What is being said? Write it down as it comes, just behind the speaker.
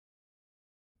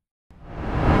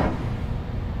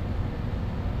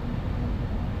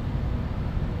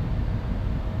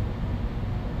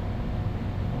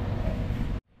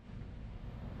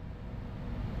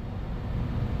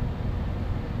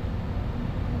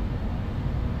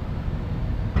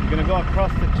going to go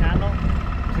across the channel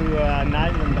to an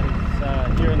island that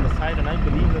is here on the side, and I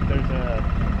believe that there's a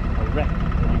wreck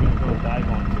that you're going to go dive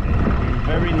on today.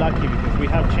 We're very lucky because we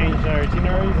have changed our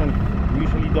itineraries and we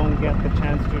usually don't get the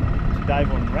chance to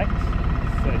dive on wrecks.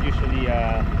 It's usually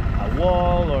a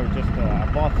wall or just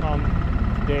a bottom.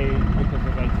 Today, because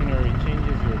of itinerary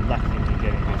changes, you're lucky to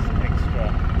getting this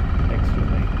extra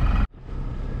thing.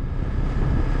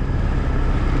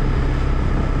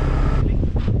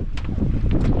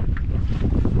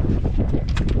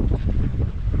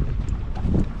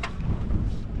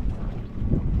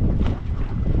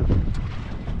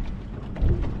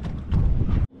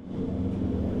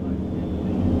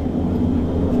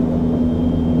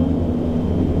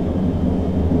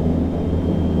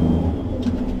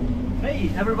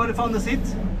 Everybody found the seat?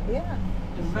 Yeah.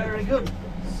 Very good.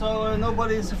 So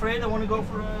nobody is afraid I want to go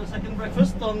for a second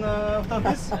breakfast on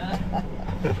Octantis.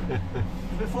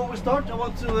 Before we start, I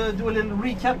want to do a little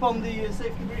recap on the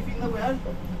safety briefing that we had.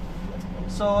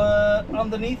 So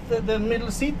underneath the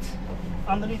middle seat,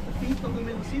 underneath the feet of the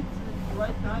middle seat,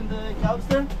 right behind the couch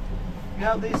there, we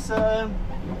have these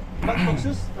butt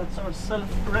boxes. That's our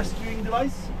self-rescuing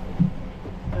device.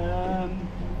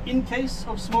 In case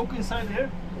of smoke inside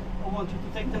here, I want you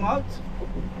to take them out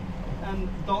and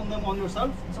don them on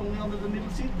yourself. It's only under the middle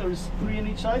seat. There is 3 on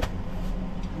each side.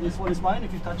 This one is mine.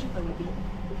 If you touch it, I will kill you.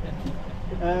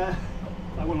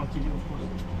 I will not kill you, of course.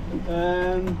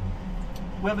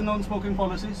 We have a non-smoking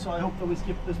policy, so I hope that we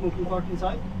skip the smoking part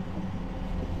inside.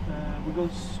 We go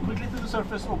quickly to the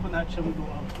surface, open the hatch, and we go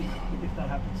out if that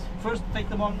happens. First, take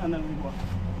them on, and then we go out.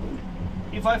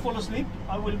 If I fall asleep,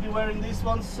 I will be wearing these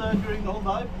ones during the whole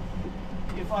dive.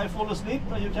 If I fall asleep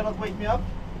and you cannot wake me up,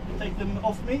 take them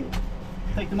off me,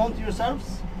 take them onto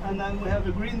yourselves, and then we have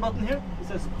a green button here. It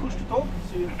says push to talk,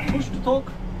 so you push to talk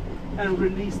and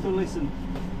release to listen.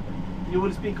 You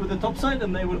will speak with the top side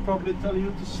and they will probably tell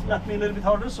you to slap me a little bit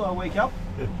harder so I wake up.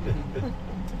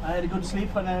 I had a good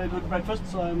sleep and I had a good breakfast,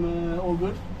 so I'm all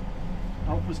good.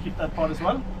 I hope we skip that part as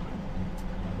well.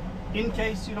 In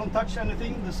case you don't touch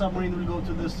anything, the submarine will go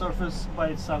to the surface by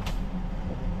itself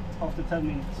after 10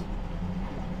 minutes.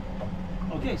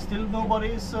 Okay, still nobody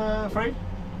is afraid?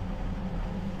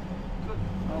 Good.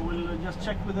 I will just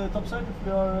check with the top side if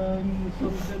we are in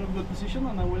some kind of good position,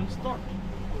 and I will start.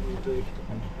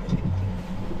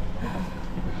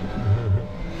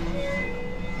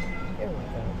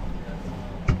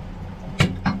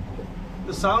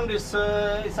 The sound is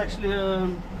actually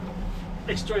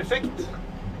extra effect.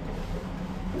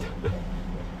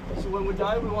 So when we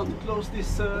dive, we want to close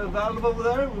this valve over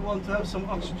there. We want to have some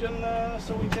oxygen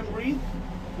so we can breathe.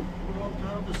 We want to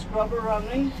have the scrubber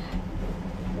running.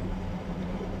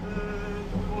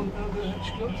 We want to have the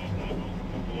hatch closed.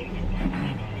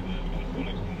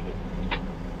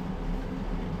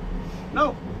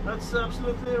 No, that's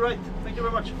absolutely right. Thank you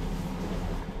very much.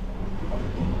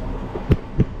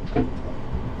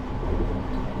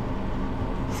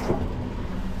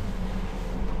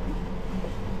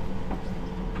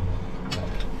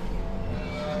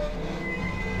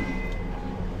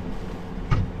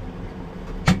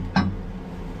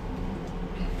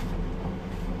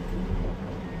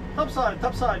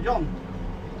 Top side, John.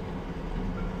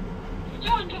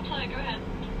 John, top side, go ahead.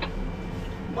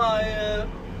 My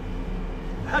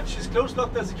hatch is closed,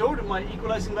 locked and secured. My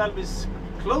equalizing valve is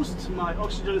closed. My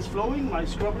oxygen is flowing. My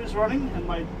scrubber is running, and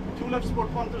my 2 left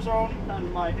sport punters are on,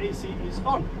 and my AC is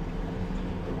on.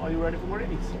 Are you ready for more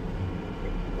readings?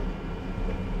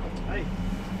 Hey.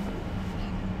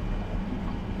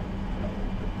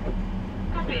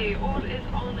 Copy, all is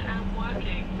on and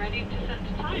working. Ready to set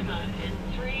timer in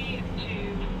 3, 2,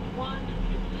 1,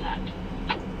 set.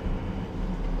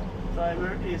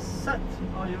 Timer is set.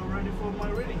 Are you ready for my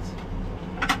readings?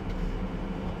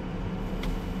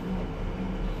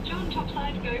 John,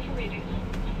 topside, go for readings.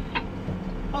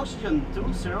 Oxygen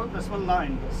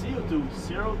 20.9, CO2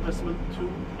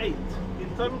 0.28,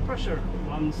 internal pressure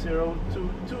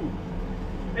 1022,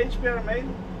 HPR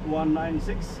main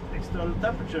 196, external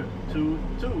temperature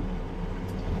 22,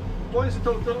 buoyancy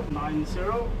total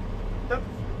 90, depth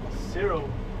 0,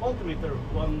 altimeter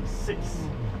 16,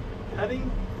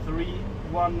 heading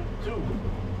 312,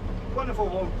 24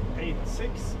 volt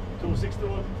 86, 260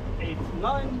 volt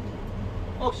 89,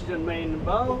 oxygen main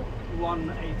bow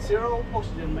 180,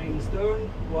 oxygen main stern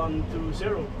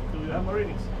 120. Do you have my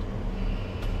readings?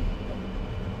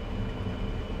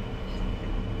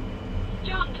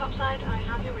 John, topside, I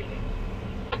have your readings.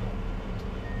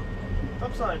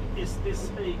 Topside, is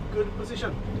this a good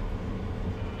position?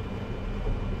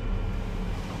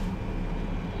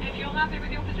 If you're happy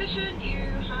with your position, you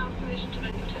have permission to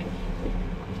vent your tanks.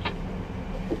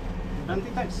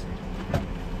 Empty tanks.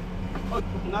 Okay,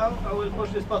 now I will push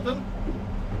this button.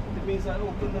 It means I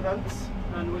open the vents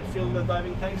and we fill the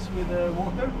diving tanks with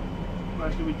water. Or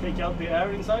actually we take out the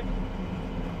air inside.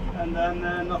 And then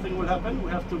nothing will happen.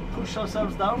 We have to push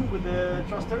ourselves down with the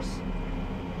thrusters.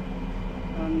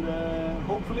 And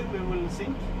hopefully we will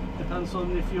sink. Depends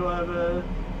on if you have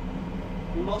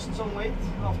lost some weight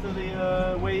after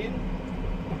the way in.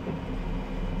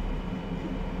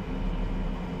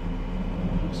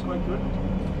 Looks quite good.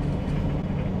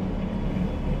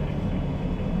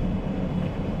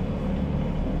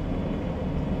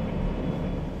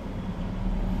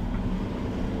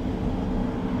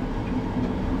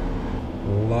 A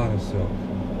lot of silk.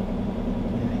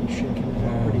 Yeah, he's shaking it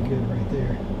up pretty good right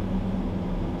there.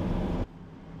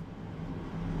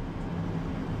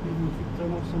 Maybe we should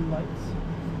turn off some lights.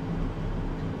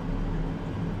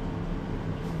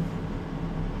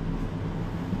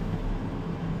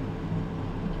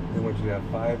 They want you to have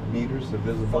 5 meters of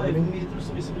visibility. 5 meters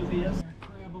of visibility, yes.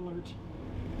 Crab alert.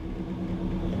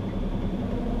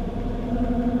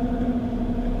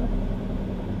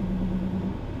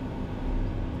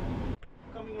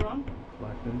 Coming around.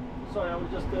 Blackton. Sorry, I will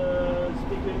just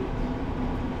speak with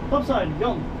topside,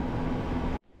 John.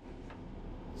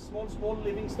 Small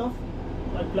living stuff,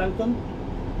 like plankton.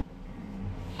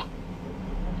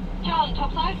 John,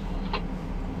 topside.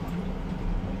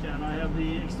 Okay, and I have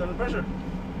the external pressure.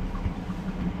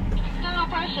 External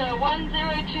pressure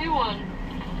 1021.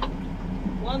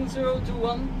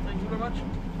 1021, thank you very much.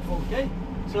 Okay,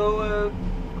 so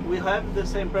we have the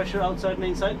same pressure outside and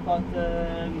inside, but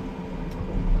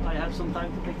I have some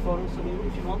time to take photos of you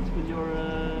if you want with your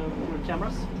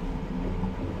cameras.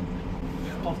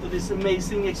 After this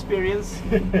amazing experience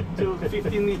to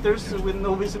 15 meters with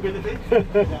no visibility. Yeah,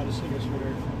 this thing is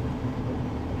weird.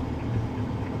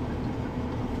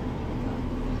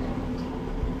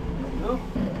 No?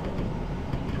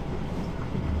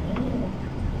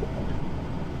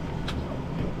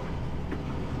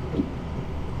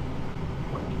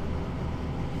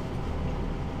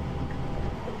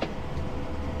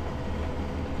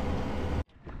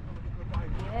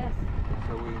 Yes.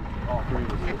 So we all three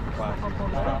of us took the classes and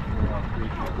stuff. We were on 3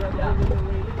 ships. Yeah, the little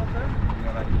railing up there. You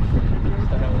know,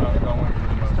 that's how I was going for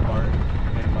the most part.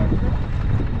 And my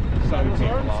son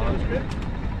came along.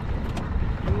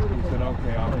 He said,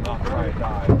 okay, I'll try a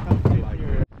dive.